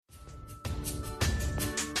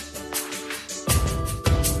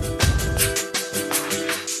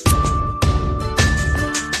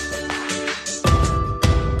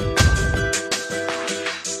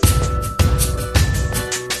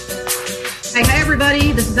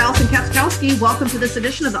everybody. This is Allison Katzkowski. Welcome to this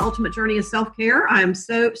edition of the Ultimate Journey of Self-Care. I'm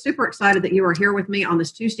so super excited that you are here with me on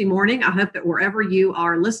this Tuesday morning. I hope that wherever you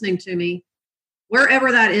are listening to me,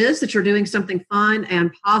 wherever that is, that you're doing something fun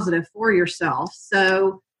and positive for yourself.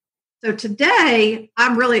 So today,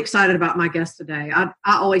 I'm really excited about my guest today. I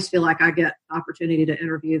always feel like I get the opportunity to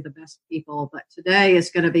interview the best people, but today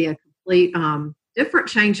is going to be a complete different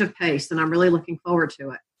change of pace, and I'm really looking forward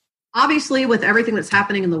to it. Obviously, with everything that's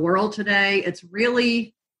happening in the world today, it's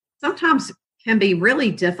really sometimes can be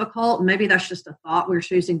really difficult. And maybe that's just a thought we're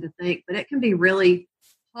choosing to think, but it can be really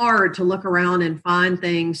hard to look around and find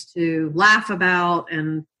things to laugh about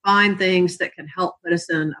and find things that can help put us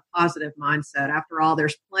in a positive mindset. After all,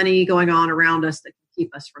 there's plenty going on around us that can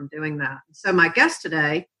keep us from doing that. So my guest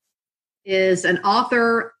today is an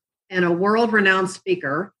author and a world-renowned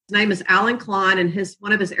speaker. His name is Alan Klein, and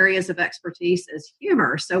one of his areas of expertise is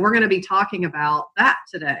humor. So we're going to be talking about that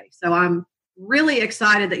today. So I'm really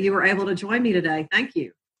excited that you were able to join me today. Thank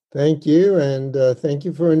you. Thank you, and thank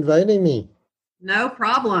you for inviting me. No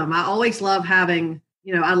problem. I always love having,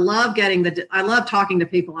 I love talking to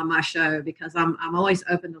people on my show because I'm always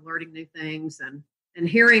open to learning new things and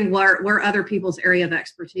hearing where other people's area of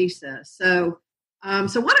expertise is. So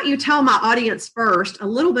why don't you tell my audience first a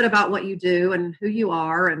little bit about what you do and who you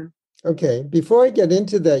are? Okay, before I get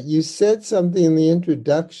into that, you said something in the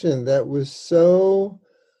introduction that was so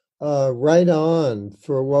right on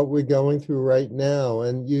for what we're going through right now.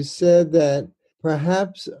 And you said that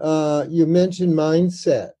perhaps you mentioned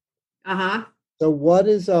mindset. Uh-huh. So what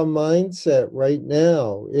is our mindset right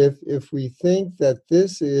now? If we think that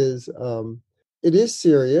this is, it is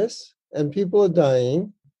serious and people are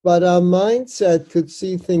dying, but our mindset could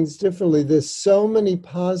see things differently. There's so many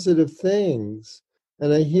positive things.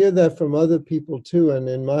 And I hear that from other people too, and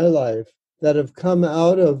in my life, that have come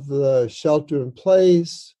out of the shelter in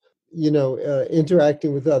place,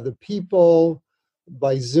 interacting with other people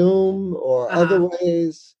by Zoom or other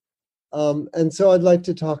ways. And so I'd like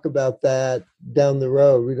to talk about that down the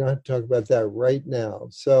road. We don't have to talk about that right now.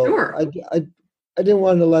 So sure. I didn't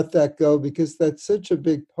want to let that go because that's such a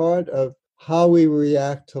big part of how we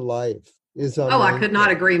react to life. I could not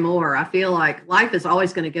agree more. I feel like life is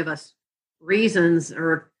always going to give us reasons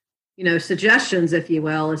or, suggestions, if you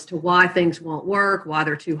will, as to why things won't work, why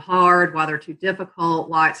they're too hard, why they're too difficult,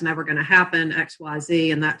 why it's never going to happen, X, Y, Z,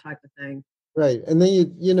 and that type of thing. Right. And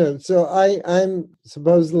then, so I'm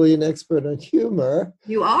supposedly an expert on humor.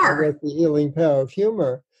 You are. About the healing power of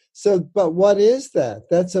humor. So, but what is that?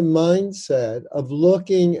 That's a mindset of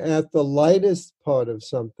looking at the lightest part of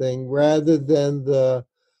something rather than the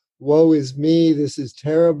woe is me, this is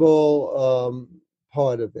terrible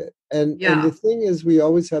part of it. And the thing is, we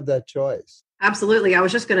always have that choice. Absolutely. I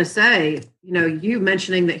was just going to say, you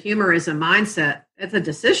mentioning that humor is a mindset, it's a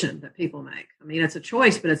decision that people make. I mean, it's a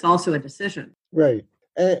choice, but it's also a decision. Right.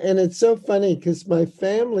 And it's so funny because my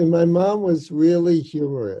mom was really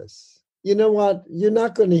humorous. You know what? You're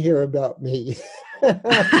not going to hear about me.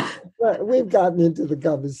 We've gotten into the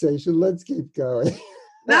conversation. Let's keep going.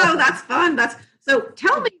 No, that's fun. So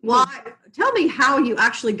tell me how you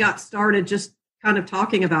actually got started just kind of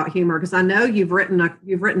talking about humor, because I know you've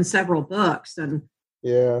written several books. And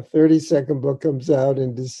 32nd book comes out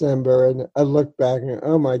in December, and I look back and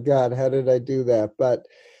oh my God, how did I do that? But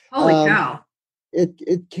holy cow.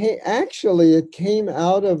 It came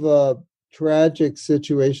out of a tragic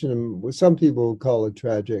situation. Some people would call it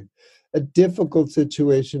tragic, a difficult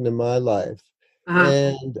situation in my life.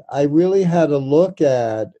 And I really had to look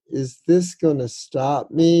at, is this going to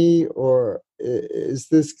stop me, or is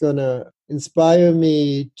this going to inspire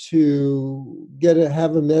me to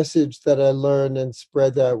have a message that I learned and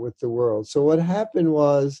spread that with the world? So what happened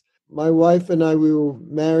was, my wife and I, we were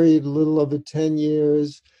married a little over 10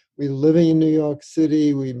 years. We were living in New York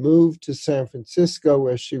City. We moved to San Francisco,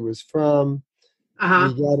 where she was from. We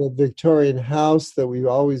got a Victorian house that we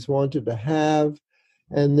always wanted to have.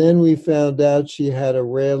 And then we found out she had a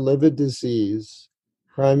rare liver disease,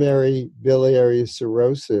 primary biliary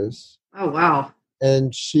cirrhosis. Oh, wow.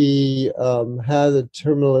 And she had a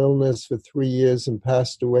terminal illness for 3 years and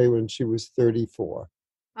passed away when she was 34.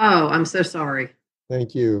 Oh, I'm so sorry.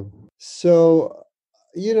 Thank you. So,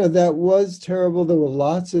 that was terrible. There were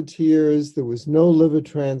lots of tears. There was no liver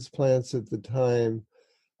transplants at the time.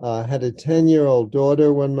 Had a 10-year-old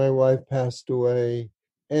daughter when my wife passed away.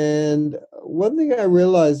 And one thing I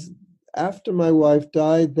realized after my wife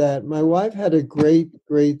died, that my wife had a great,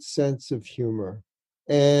 great sense of humor,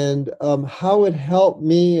 and how it helped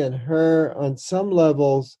me and her on some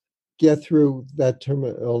levels get through that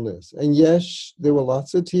terminal illness. And yes, there were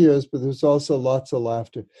lots of tears, but there's also lots of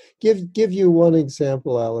laughter. Give you one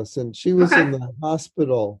example, Allison. She was in the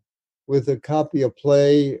hospital with a copy of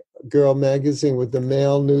Playgirl magazine with the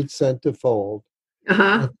male nude centerfold.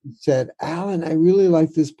 And she said, Alan, I really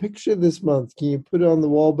like this picture this month. Can you put it on the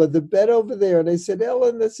wall by the bed over there? And I said,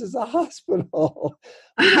 Ellen, this is a hospital.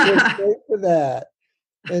 We can't pay for that.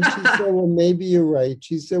 And she said, well, maybe you're right.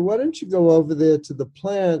 She said, why don't you go over there to the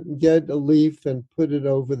plant and get a leaf and put it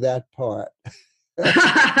over that part?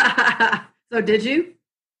 So did you?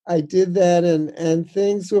 I did that, and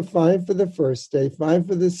things were fine for the first day, fine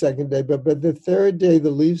for the second day, but the third day,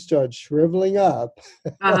 the leaves started shriveling up.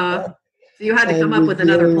 So you had to come up with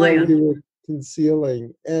another plan. We were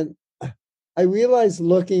concealing. And I realized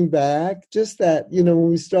looking back, just that, when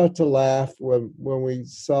we start to laugh when we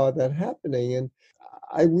saw that happening, and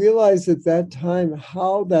I realized at that time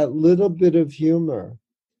how that little bit of humor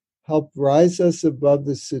helped rise us above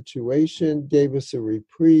the situation, gave us a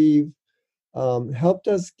reprieve, helped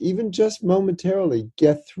us even just momentarily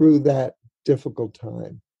get through that difficult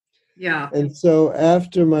time. Yeah. And so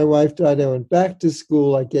after my wife died, I went back to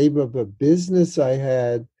school. I gave up a business I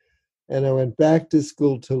had, and I went back to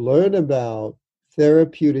school to learn about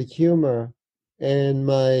therapeutic humor. And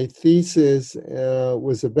my thesis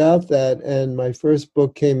was about that. And my first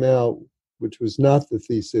book came out, which was not the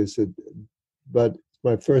thesis, but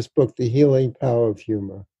my first book, The Healing Power of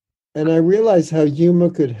Humor. And I realized how humor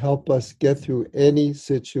could help us get through any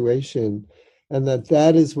situation, and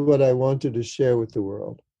that is what I wanted to share with the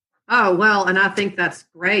world. Oh, well, and I think that's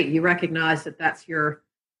great. You recognize that that's your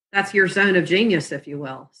zone of genius, if you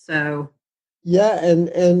will. So yeah, and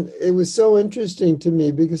it was so interesting to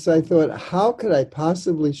me because I thought, how could I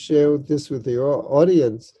possibly share this with the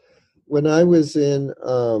audience? When I was in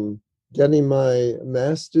getting my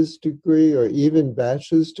master's degree or even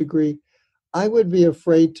bachelor's degree, I would be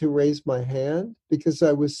afraid to raise my hand because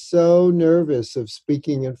I was so nervous of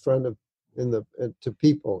speaking in front of to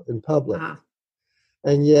people in public.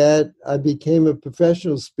 And yet I became a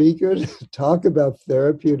professional speaker to talk about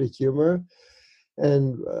therapeutic humor.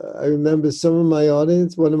 And I remember some of my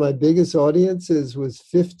audience, one of my biggest audiences was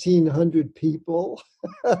 1,500 people.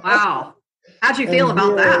 Wow. How'd you feel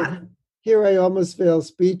about that? Here I almost failed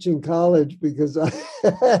speech in college because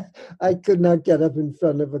I could not get up in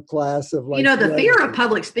front of a class of like... the fear of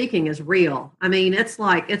public speaking is real. I mean, it's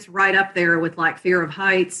right up there with like fear of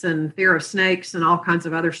heights and fear of snakes and all kinds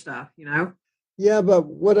of other stuff, Yeah, but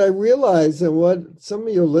what I realized, and what some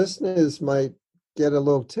of your listeners might get a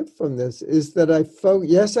little tip from this, is that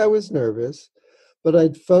yes, I was nervous, but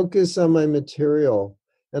I'd focus on my material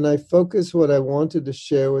and I focused what I wanted to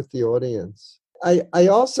share with the audience. I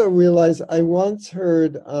also realized I once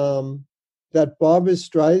heard that Barbra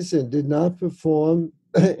Streisand did not perform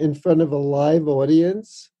in front of a live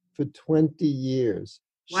audience for 20 years.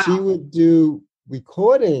 Wow. She would do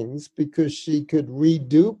recordings because she could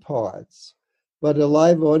redo parts, but a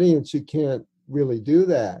live audience, you can't really do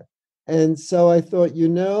that. And so I thought,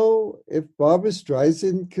 if Barbra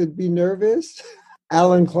Streisand could be nervous,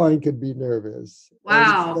 Alan Klein could be nervous.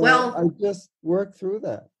 Wow. So well, I just worked through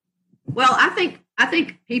that. Well, I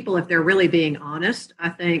think people, if they're really being honest, I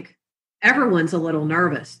think everyone's a little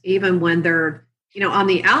nervous, even when they're, on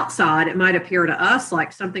the outside, it might appear to us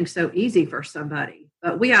like something so easy for somebody,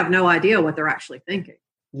 but we have no idea what they're actually thinking.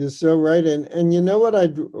 You're so right. And you know what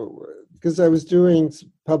because I was doing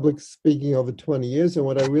public speaking over 20 years, and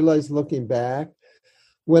what I realized looking back,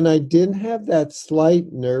 when I didn't have that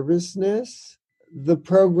slight nervousness,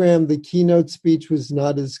 the keynote speech was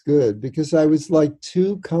not as good because I was like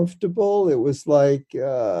too comfortable. It was like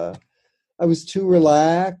I was too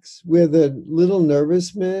relaxed, where the little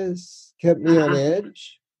nervousness kept me on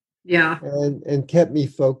edge. Yeah. And kept me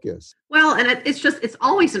focused. Well, and it's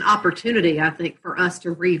always an opportunity, I think, for us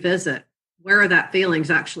to revisit where that feeling's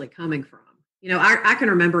actually coming from. I can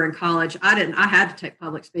remember in college, I had to take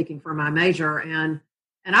public speaking for my major, and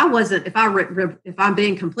I wasn't, if I'm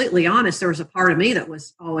being completely honest, there was a part of me that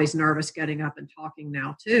was always nervous getting up and talking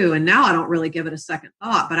now too. And now I don't really give it a second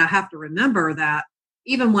thought, but I have to remember that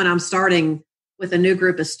even when I'm starting with a new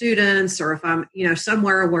group of students, or if I'm,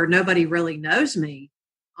 somewhere where nobody really knows me,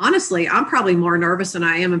 honestly, I'm probably more nervous than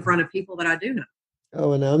I am in front of people that I do know.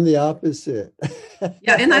 Oh, and I'm the opposite.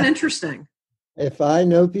 Yeah. Isn't that interesting? If I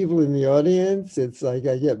know people in the audience, it's like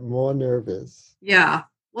I get more nervous. Yeah.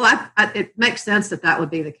 Well, it makes sense that would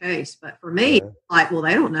be the case. But for me, well,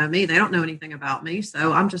 they don't know me. They don't know anything about me.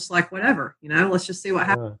 So I'm just like, whatever, let's just see what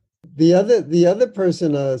happens. The other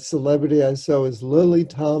person, a celebrity I saw, is Lily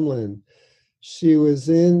Tomlin. She was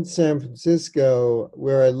in San Francisco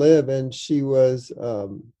where I live, and she was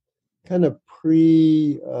kind of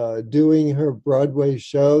doing her Broadway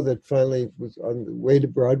show that finally was on the way to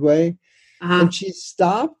Broadway. And she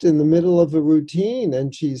stopped in the middle of a routine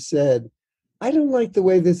and she said, I don't like the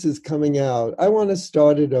way this is coming out. I want to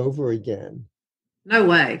start it over again. No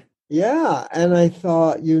way. Yeah. And I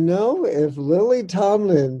thought, if Lily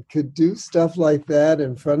Tomlin could do stuff like that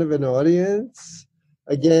in front of an audience,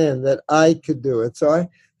 again, that I could do it. So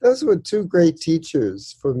those were two great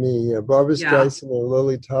teachers for me, Barbara Streisand and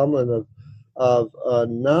Lily Tomlin, of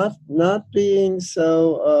not being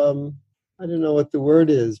so, I don't know what the word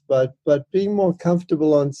is, but being more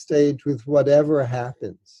comfortable on stage with whatever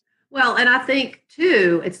happens. Well, and I think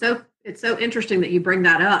too, it's so interesting that you bring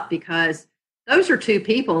that up, because those are two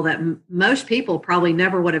people that most people probably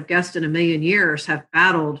never would have guessed in a million years have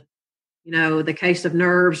battled, the case of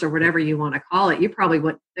nerves or whatever you want to call it.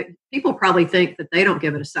 People probably think that they don't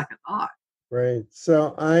give it a second thought. Right.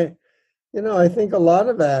 So I think a lot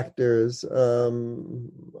of actors are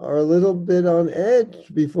a little bit on edge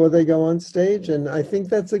before they go on stage, and I think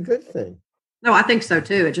that's a good thing. No, I think so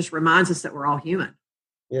too. It just reminds us that we're all human.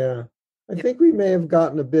 Yeah. I think we may have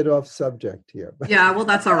gotten a bit off subject here. Yeah, well,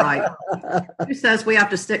 that's all right. Who says we have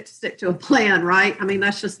to stick to a plan, right? I mean,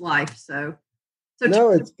 that's just life. So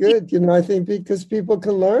no, it's good. I think because people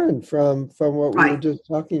can learn from what we were just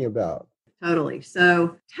talking about. Totally.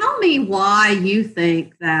 So tell me why you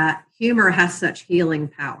think that humor has such healing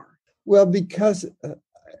power. Well, because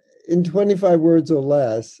in 25 words or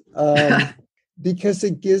less, because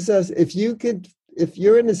it gives us, if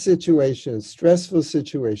you're in a stressful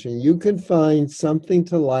situation, you can find something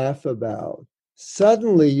to laugh about.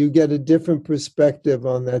 Suddenly you get a different perspective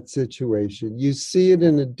on that situation. You see it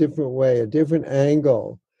in a different way, a different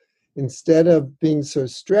angle. Instead of being so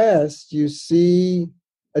stressed, you see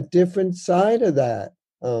a different side of that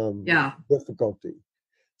difficulty.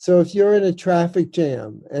 So if you're in a traffic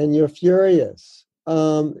jam and you're furious,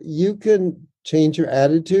 you can change your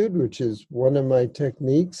attitude, which is one of my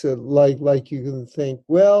techniques. Like you can think,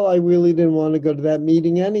 well, I really didn't want to go to that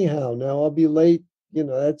meeting anyhow. Now I'll be late.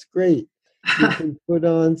 That's great. You can put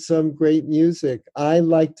on some great music. I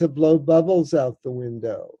like to blow bubbles out the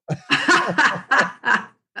window. That's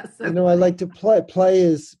so funny. I like to play. Play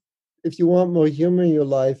is, if you want more humor in your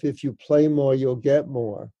life, if you play more, you'll get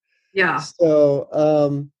more. Yeah.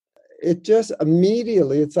 So it just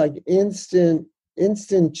immediately, it's like instant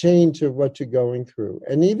change of what you're going through.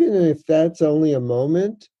 And even if that's only a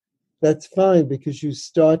moment, that's fine, because you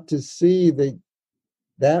start to see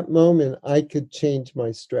that moment, I could change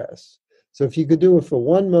my stress. So if you could do it for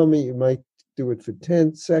one moment, you might do it for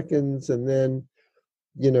 10 seconds and then,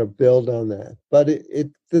 build on that. But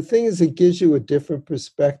the thing is, it gives you a different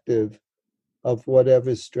perspective of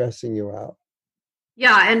whatever's stressing you out.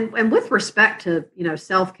 Yeah, and with respect to,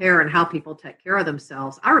 self-care and how people take care of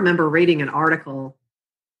themselves, I remember reading an article.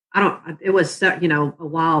 It was, a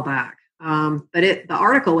while back. But the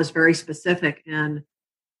article was very specific in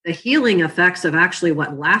the healing effects of actually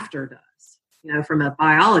what laughter does, from a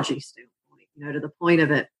biology standpoint, to the point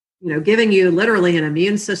of it, giving you literally an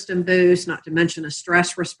immune system boost, not to mention a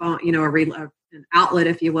stress response, an outlet,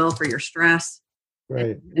 if you will, for your stress.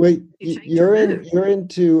 Right. Wait, you're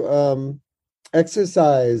into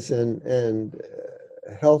exercise and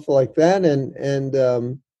health like that,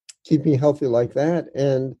 and keeping healthy like that,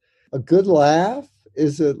 and a good laugh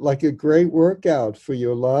is like a great workout for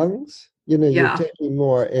your lungs. You're taking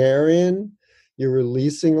more air in, you're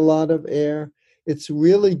releasing a lot of air. It's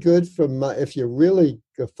really good if you're really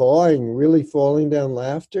guffawing, really falling down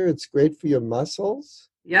laughter, it's great for your muscles.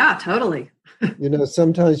 Yeah, totally.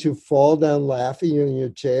 Sometimes you fall down laughing in your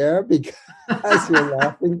chair because you're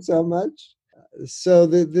laughing so much. So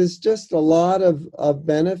there's just a lot of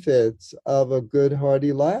benefits of a good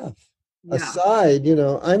hearty laugh. Yeah. Aside,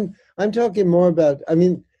 I'm talking more about,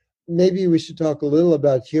 maybe we should talk a little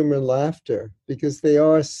about humor and laughter, because they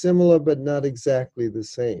are similar but not exactly the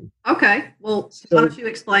same. Okay. Well, why don't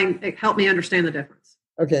you help me understand the difference?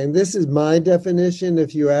 Okay, and this is my definition.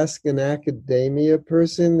 If you ask an academia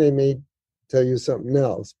person, they may tell you something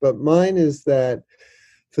else. But mine is that,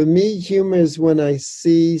 for me, humor is when I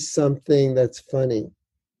see something that's funny,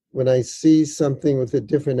 when I see something with a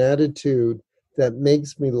different attitude that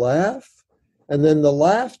makes me laugh. And then the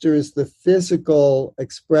laughter is the physical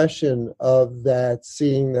expression of that,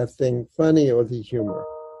 seeing that thing funny, or the humor.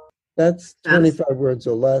 That's 25 words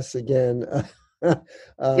or less, again.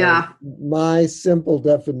 My simple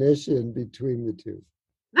definition between the two.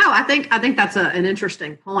 No, I think that's an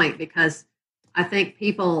interesting point, because I think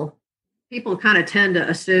people kind of tend to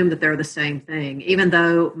assume that they're the same thing, even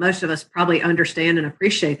though most of us probably understand and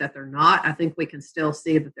appreciate that they're not. I think we can still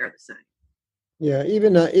see that they're the same. Yeah,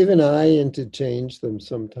 even I interchange them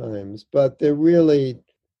sometimes, but they're really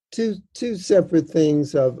two separate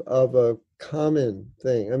things of a common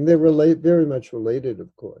thing. I mean, they're very much related,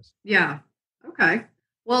 of course. Yeah. Okay.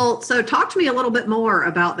 Well, so talk to me a little bit more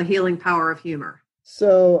about the healing power of humor.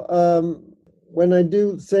 So when I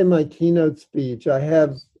do say my keynote speech, I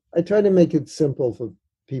try to make it simple for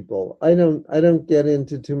people. I don't get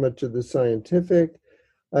into too much of the scientific.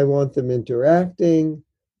 I want them interacting.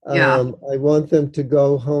 Yeah. I want them to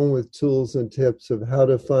go home with tools and tips of how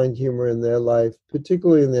to find humor in their life,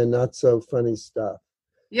 particularly in their not so funny stuff.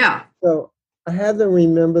 Yeah. So I have them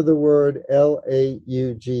remember the word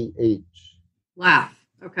LAUGH. Laugh.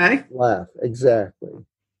 Okay. Laugh, exactly.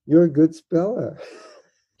 You're a good speller.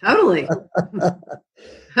 Totally.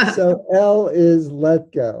 So L is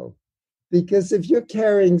let go. Because if you're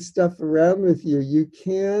carrying stuff around with you, you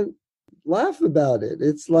can't laugh about it.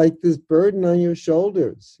 It's like this burden on your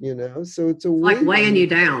shoulders, So it's a It's like weight weighing on you you.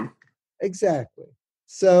 down. Exactly.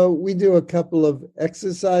 So we do a couple of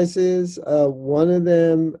exercises. One of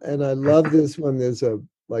them, and I love this when there's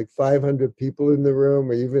like 500 people in the room,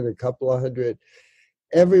 or even a couple of hundred.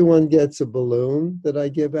 Everyone gets a balloon that I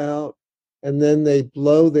give out, and then they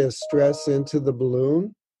blow their stress into the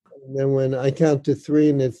balloon. And then when I count to three,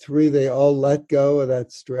 and at three, they all let go of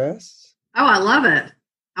that stress. Oh, I love it.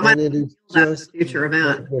 I might And it do is that for the just future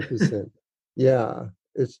event. magnificent. Yeah,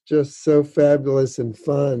 it's just so fabulous and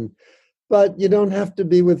fun. But you don't have to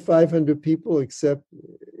be with 500 people, except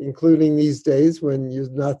including these days when you're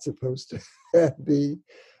not supposed to be.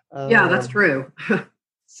 Yeah, that's Um, true.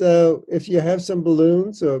 so if you have some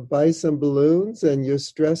balloons or buy some balloons and you're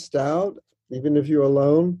stressed out, even if you're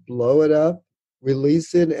alone, blow it up,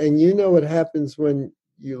 release it. And you know what happens when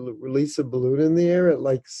you release a balloon in the air? It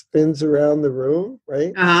like spins around the room,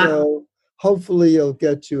 right? Uh-huh. So hopefully it'll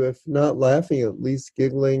get you, if not laughing, at least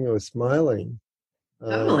giggling or smiling.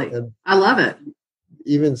 Totally. And I love it.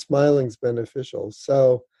 even smiling's beneficial.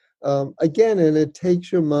 So again, and it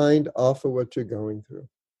takes your mind off of what you're going through.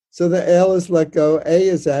 So the L is let go. A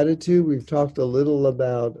is attitude. We've talked a little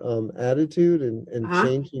about attitude and Uh-huh.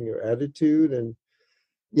 changing your attitude. And,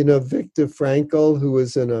 Viktor Frankl, who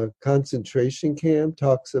was in a concentration camp,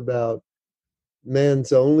 talks about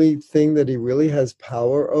man's only thing that he really has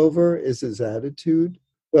power over is his attitude.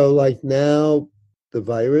 So, like now, the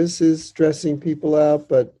virus is stressing people out,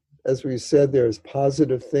 but as we said, there's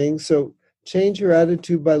positive things. So, change your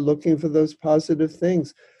attitude by looking for those positive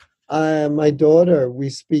things. My daughter, we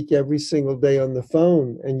speak every single day on the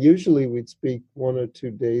phone, and usually we'd speak 1 or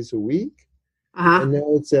 2 days a week. Uh-huh. And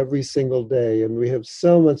now it's every single day, and we have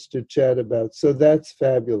so much to chat about. So that's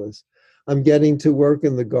fabulous. I'm getting to work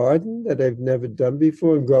in the garden that I've never done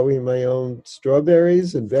before and growing my own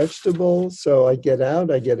strawberries and vegetables. So I get out,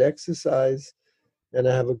 I get exercise, and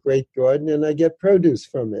I have a great garden and I get produce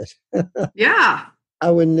from it. Yeah.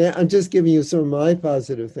 I'm just giving you some of my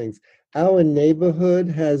positive things. Our neighborhood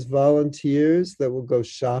has volunteers that will go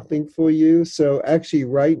shopping for you. So actually,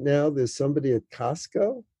 right now, there's somebody at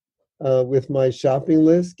Costco with my shopping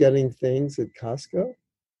list, getting things at Costco.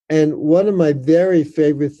 And one of my very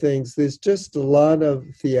favorite things, there's just a lot of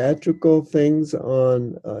theatrical things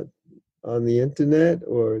on the internet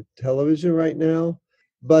or television right now,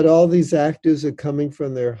 but all these actors are coming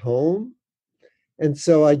from their home. And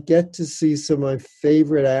so I get to see some of my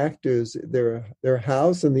favorite actors, their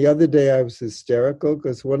house. And the other day I was hysterical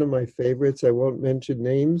because one of my favorites, I won't mention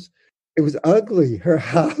names, it was ugly. Her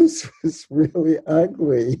house was really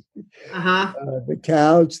ugly. Uh-huh. The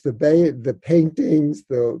couch, the paintings,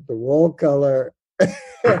 the wall color,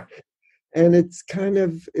 and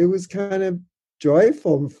it was kind of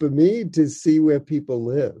joyful for me to see where people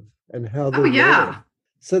live and how Oh they live. yeah.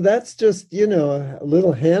 So that's just a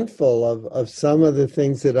little handful of some of the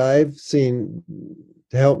things that I've seen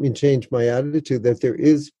to help me change my attitude. That there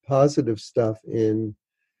is positive stuff in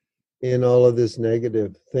all of this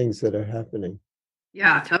negative things that are happening.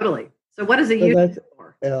 Yeah, totally. So what does it So use that's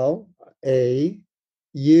for? L. A.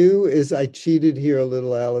 U is, I cheated here a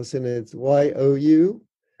little, Allison. It's YOU.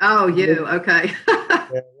 Oh, you. Okay.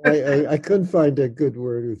 Yeah, I couldn't find a good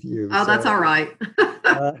word with you. Oh, that's all So, right.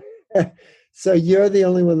 uh, so you're the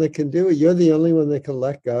only one that can do it. You're the only one that can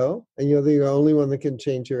let go, and you're the only one that can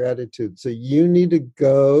change your attitude. So you need to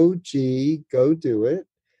go do it.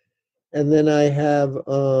 And then I have,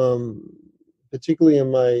 particularly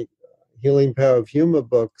in my Healing Power of Humor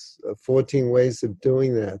books, 14 ways of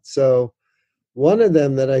doing that. So one of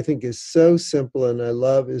them that I think is so simple and I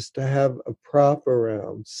love is to have a prop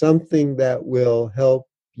around, something that will help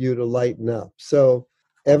you to lighten up. So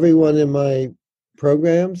everyone in my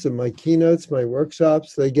programs and my keynotes, my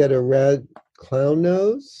workshops, they get a red clown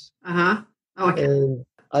nose. Uh-huh. Oh, okay. And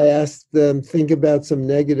I ask them, think about some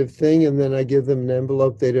negative thing, and then I give them an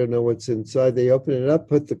envelope. They don't know what's inside. They open it up,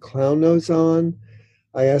 put the clown nose on.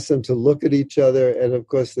 I ask them to look at each other, and of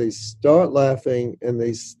course, they start laughing and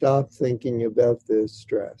they stop thinking about their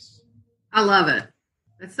stress. I love it.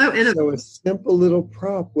 It's so innovative. So, a simple little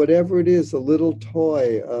prop, whatever it is, a little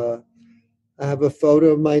toy. I have a photo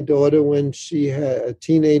of my daughter when she had a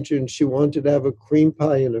teenager and she wanted to have a cream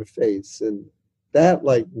pie in her face. And that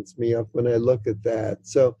lightens me up when I look at that.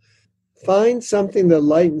 So find something that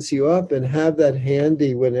lightens you up and have that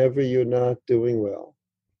handy whenever you're not doing well.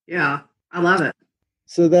 Yeah, I love it.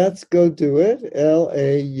 So that's Go Do It,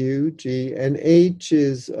 Laug. And H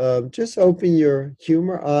is just open your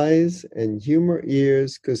humor eyes and humor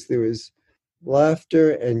ears, because there is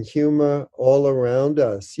laughter and humor all around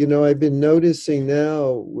us. You know, I've been noticing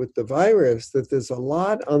now with the virus that there's a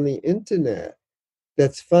lot on the internet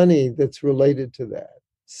that's funny that's related to that.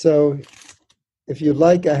 So if you'd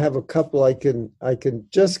like, I have a couple I can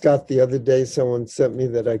just got the other day, someone sent me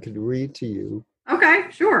that I could read to you. Okay,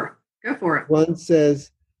 sure. Go for it. One says,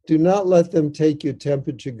 do not let them take your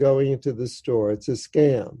temperature going into the store. It's a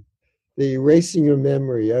scam. They're erasing your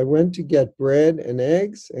memory. I went to get bread and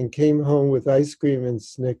eggs and came home with ice cream and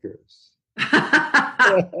Snickers.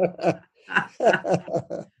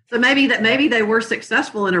 So maybe they were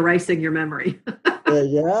successful in erasing your memory.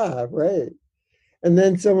 Yeah, right. And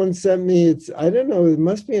then someone sent me, I don't know, it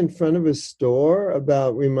must be in front of a store,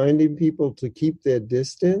 about reminding people to keep their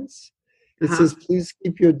distance. It says, please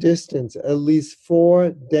keep your distance at least 4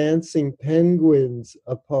 dancing penguins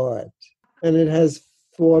apart. And it has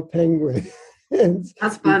 4 penguins.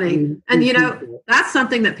 That's funny. And, you know, that's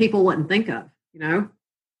something that people wouldn't think of, you know?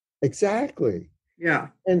 Exactly. Yeah.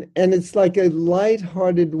 And it's like a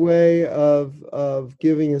lighthearted way of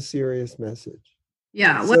giving a serious message.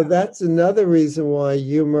 Yeah. So that's another reason why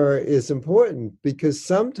humor is important, because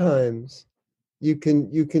sometimes you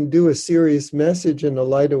can do a serious message in a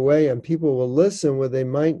lighter way and people will listen where they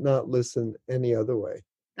might not listen any other way.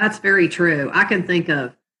 That's very true. I can think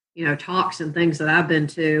of, you know, talks and things that I've been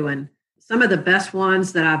to, and some of the best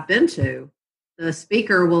ones that I've been to, the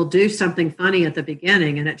speaker will do something funny at the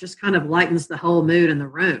beginning and it just kind of lightens the whole mood in the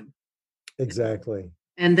room. Exactly.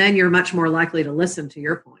 And then you're much more likely to listen, to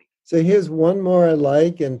your point. So here's one more I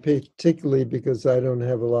like, and particularly because I don't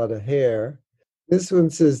have a lot of hair. This one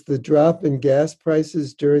says, the drop in gas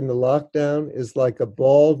prices during the lockdown is like a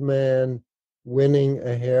bald man winning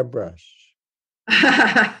a hairbrush.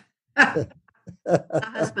 my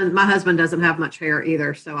husband doesn't have much hair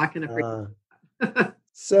either, so I can appreciate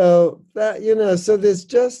So that, you know, so there's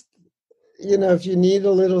just, you know, if you need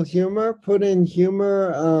a little humor, put in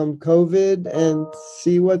humor, COVID, and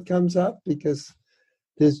see what comes up, because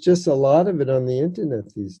there's just a lot of it on the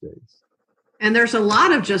internet these days. And there's a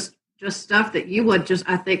lot of just stuff that you would just,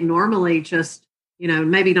 I think, normally just, you know,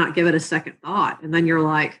 maybe not give it a second thought. And then you're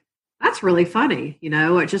like, that's really funny. You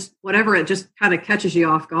know, it just kind of catches you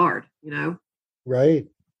off guard, you know? Right.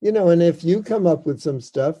 You know, and if you come up with some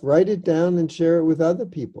stuff, write it down and share it with other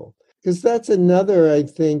people. Because that's another, I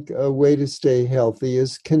think, a way to stay healthy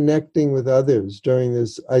is connecting with others during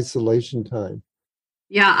this isolation time.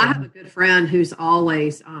 Yeah, I have a good friend who's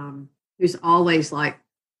always like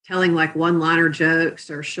telling like one-liner jokes,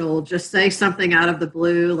 or she'll just say something out of the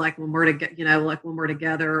blue, like when we're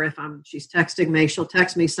together. If she's texting me, she'll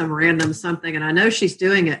text me some random something, and I know she's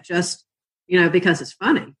doing it just, you know, because it's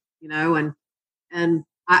funny, you know. And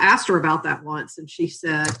I asked her about that once, and she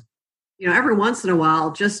said, you know, every once in a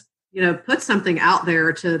while, just, you know, put something out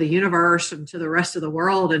there to the universe and to the rest of the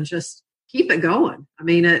world, and just keep it going. I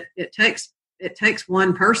mean, it takes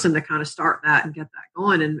one person to kind of start that and get that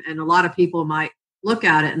going, and a lot of people might look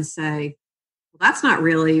at it and say, well, that's not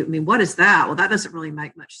really, I mean, what is that? Well, that doesn't really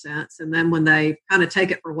make much sense. And then when they kind of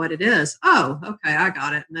take it for what it is, oh, okay, I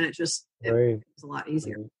got it. And then it's a lot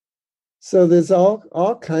easier. Right. So there's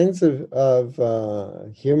all kinds of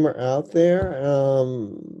humor out there,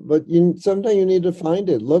 but sometimes you need to find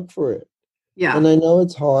it, look for it. Yeah. And I know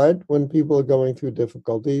it's hard when people are going through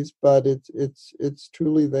difficulties, but it's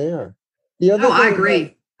truly there. The other thing, I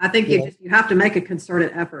agree. I think you have to make a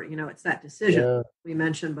concerted effort. You know, it's that decision we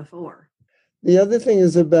mentioned before. The other thing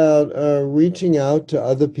is about reaching out to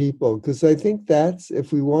other people, because I think that's,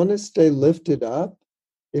 if we want to stay lifted up,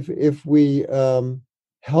 if we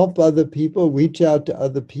help other people, reach out to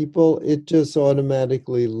other people, it just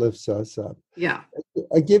automatically lifts us up. Yeah.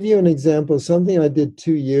 I'll give you an example, something I did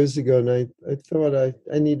 2 years ago, and I thought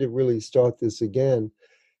I need to really start this again.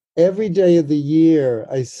 Every day of the year,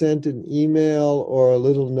 I sent an email or a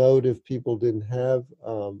little note if people didn't have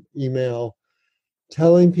email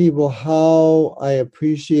telling people how I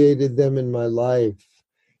appreciated them in my life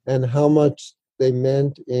and how much they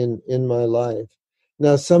meant in my life.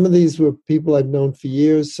 Now, some of these were people I've known for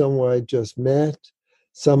years, some were I just met,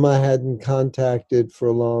 some I hadn't contacted for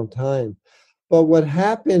a long time. But what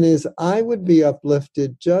happened is I would be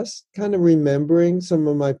uplifted just kind of remembering some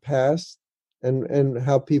of my past and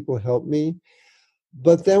how people helped me.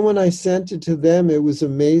 But then when I sent it to them, it was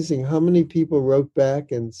amazing how many people wrote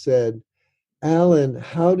back and said, Alan,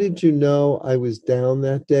 how did you know I was down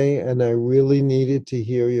that day and I really needed to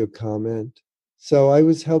hear your comment? So I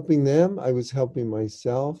was helping them, I was helping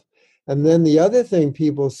myself. And then the other thing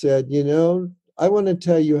people said, I want to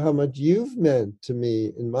tell you how much you've meant to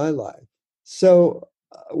me in my life. So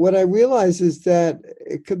what I realize is that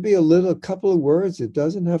it could be a couple of words. It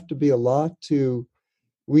doesn't have to be a lot to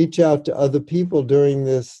reach out to other people during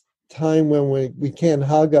this time when we can't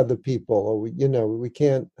hug other people, or we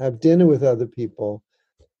can't have dinner with other people.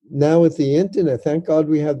 Now with the internet, thank God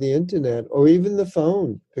we have the internet, or even the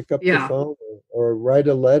phone. Pick up the phone or write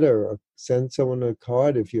a letter or send someone a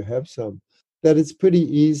card if you have some. That it's pretty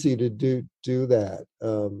easy to do that.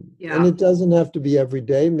 And it doesn't have to be every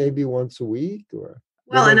day, maybe once a week or.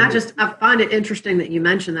 Well, and I find it interesting that you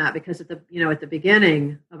mentioned that, because at the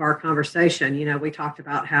beginning of our conversation, we talked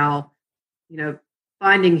about how,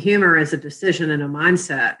 finding humor is a decision and a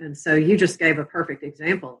mindset. And so you just gave a perfect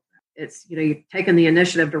example. It's, you've taken the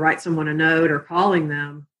initiative to write someone a note or calling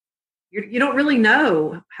them. You don't really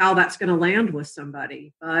know how that's going to land with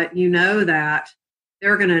somebody, but you know that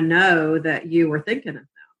they're going to know that you were thinking of them.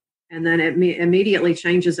 And then it immediately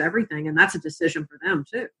changes everything. And that's a decision for them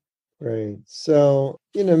too. Right. So,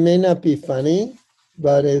 it may not be funny,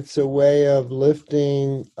 but it's a way of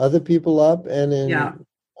lifting other people up. And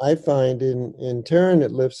I find in turn, it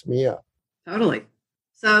lifts me up. Totally.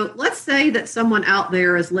 So let's say that someone out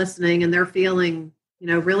there is listening and they're feeling,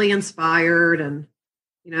 really inspired, and,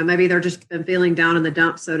 maybe they're just been feeling down in the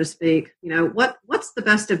dumps, so to speak. What's the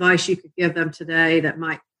best advice you could give them today that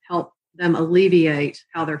might help them alleviate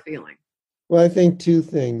how they're feeling? Well, I think two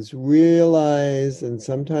things. Realize, and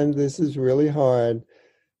sometimes this is really hard,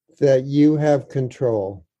 that you have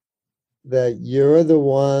control, that you're the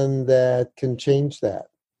one that can change that.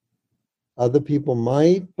 Other people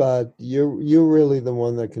might, but you're really the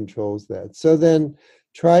one that controls that. So then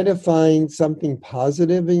try to find something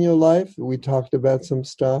positive in your life. We talked about some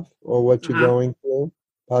stuff, or what you're going through,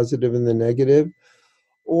 positive and the negative.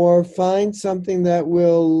 Or find something that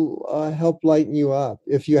will help lighten you up.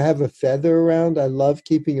 If you have a feather around, I love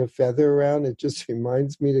keeping a feather around. It just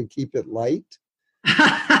reminds me to keep it light.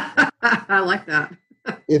 I like that.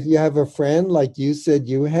 If you have a friend, like you said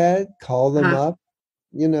you had, call them up.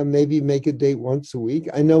 Maybe make a date once a week.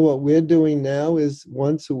 I know what we're doing now is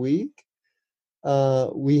once a week.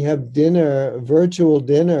 We have virtual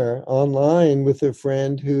dinner online with a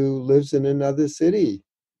friend who lives in another city.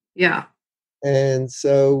 Yeah. And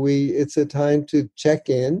so it's a time to check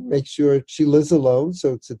in, make sure she lives alone.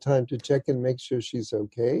 So it's a time to check in, make sure she's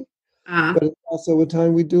okay. But it's also a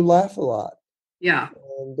time we do laugh a lot. Yeah.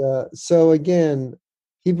 And so again,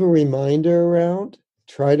 keep a reminder around,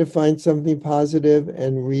 try to find something positive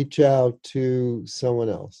and reach out to someone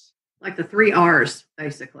else. Like the 3 R's,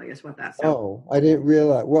 basically, is what that sounds. Oh, I didn't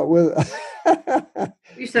realize. What was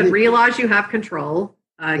You said realize you have control,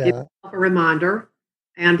 give yourself a reminder,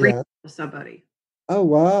 and reach out to somebody. Oh,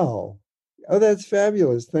 wow. Oh, that's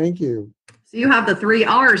fabulous. Thank you. So you have the 3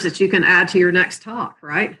 R's that you can add to your next talk,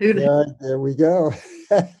 right? There we go.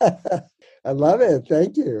 I love it.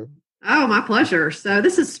 Thank you. Oh, my pleasure. So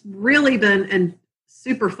this has really been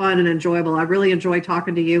super fun and enjoyable. I really enjoyed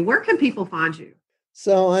talking to you. Where can people find you?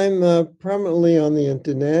 So I'm permanently on the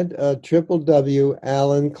internet.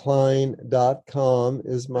 www.alanklein.com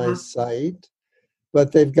is my site.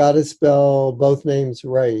 But they've got to spell both names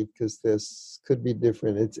right, because this could be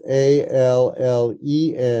different. It's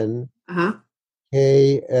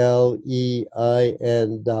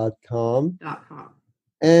ALLENKLEIN.com.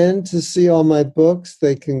 And to see all my books,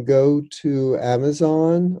 they can go to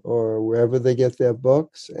Amazon or wherever they get their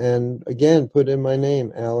books. And again, put in my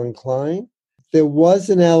name, Alan Klein. There was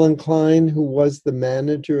an Alan Klein who was the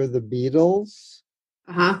manager of the Beatles.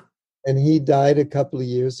 And he died a couple of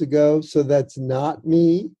years ago. So that's not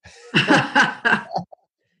me. Yeah,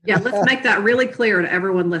 let's make that really clear to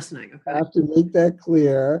everyone listening. Okay? I have to make that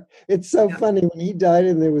clear. It's so funny. When he died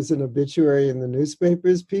and there was an obituary in the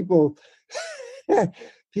newspapers, people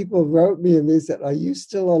wrote me and they said, "Are you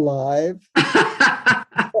still alive?" And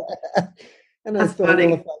I thought, funny.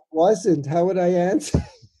 Well, if I wasn't, how would I answer?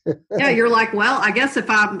 Yeah, you're like, well, I guess if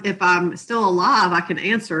I'm still alive, I can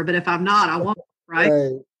answer, but if I'm not, I won't. Right.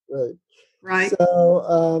 Right. Right.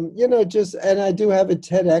 So, and I do have a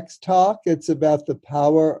TEDx talk. It's about the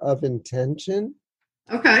power of intention.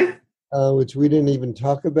 Okay. Which we didn't even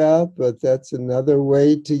talk about, but that's another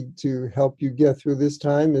way to help you get through this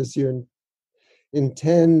time is you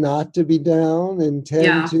intend not to be down,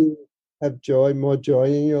 intend to have more joy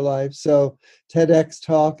in your life. So TEDx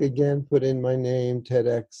talk, again, put in my name,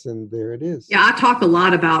 TEDx, and there it is. Yeah, I talk a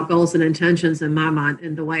lot about goals and intentions in my mind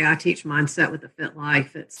and the way I teach mindset with the Fit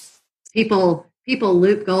Life. It's people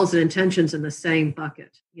loop goals and intentions in the same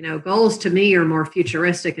bucket. Goals to me are more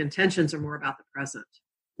futuristic, intentions are more about the present.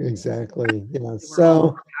 Exactly. Yeah.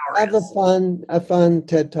 So I have a fun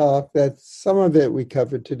TED Talk. That's some of it we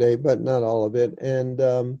covered today, but not all of it.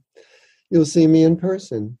 And you'll see me in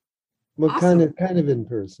person. Well, awesome. kind of in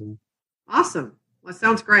person. Awesome. Well,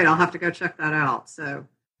 sounds great. I'll have to go check that out. So,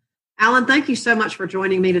 Alan, thank you so much for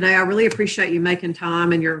joining me today. I really appreciate you making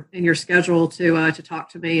time in your schedule to talk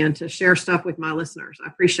to me and to share stuff with my listeners. I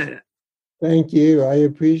appreciate it. Thank you. I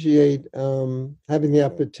appreciate having the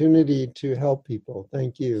opportunity to help people.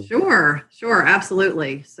 Thank you. Sure,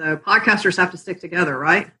 absolutely. So podcasters have to stick together,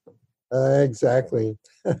 right? Exactly.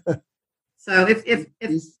 So if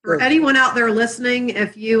for anyone out there listening,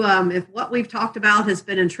 if what we've talked about has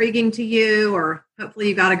been intriguing to you, or hopefully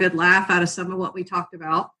you got a good laugh out of some of what we talked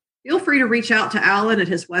about, feel free to reach out to Alan at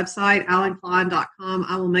his website, alanklein.com.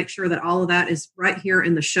 I will make sure that all of that is right here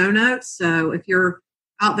in the show notes. So if you're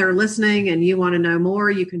out there listening and you want to know more,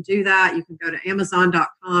 you can do that. You can go to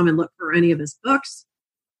amazon.com and look for any of his books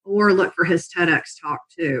or look for his TEDx talk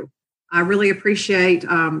too. I really appreciate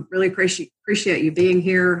you being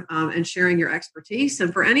here and sharing your expertise.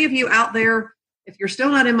 And for any of you out there, if you're still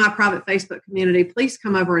not in my private Facebook community, please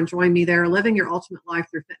come over and join me there, Living Your Ultimate Life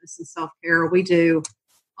Through Fitness and Self-Care. We do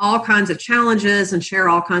all kinds of challenges and share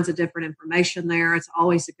all kinds of different information there. It's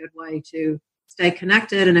always a good way to stay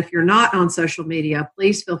connected. And if you're not on social media,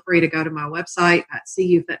 please feel free to go to my website at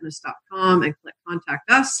cufitness.com and click Contact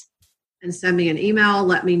Us and send me an email.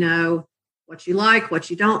 Let me know what you like, what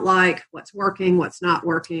you don't like, what's working, what's not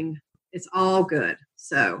working. It's all good.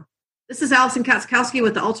 So this is Allison Katzkowski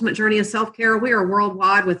with The Ultimate Journey of Self-Care. We are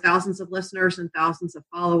worldwide with thousands of listeners and thousands of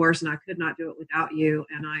followers, and I could not do it without you.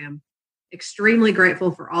 And I am extremely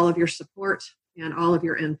grateful for all of your support and all of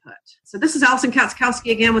your input. So this is Allison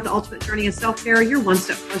Katzkowski again with The Ultimate Journey of Self-Care. You're one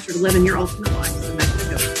step closer to living your ultimate life. So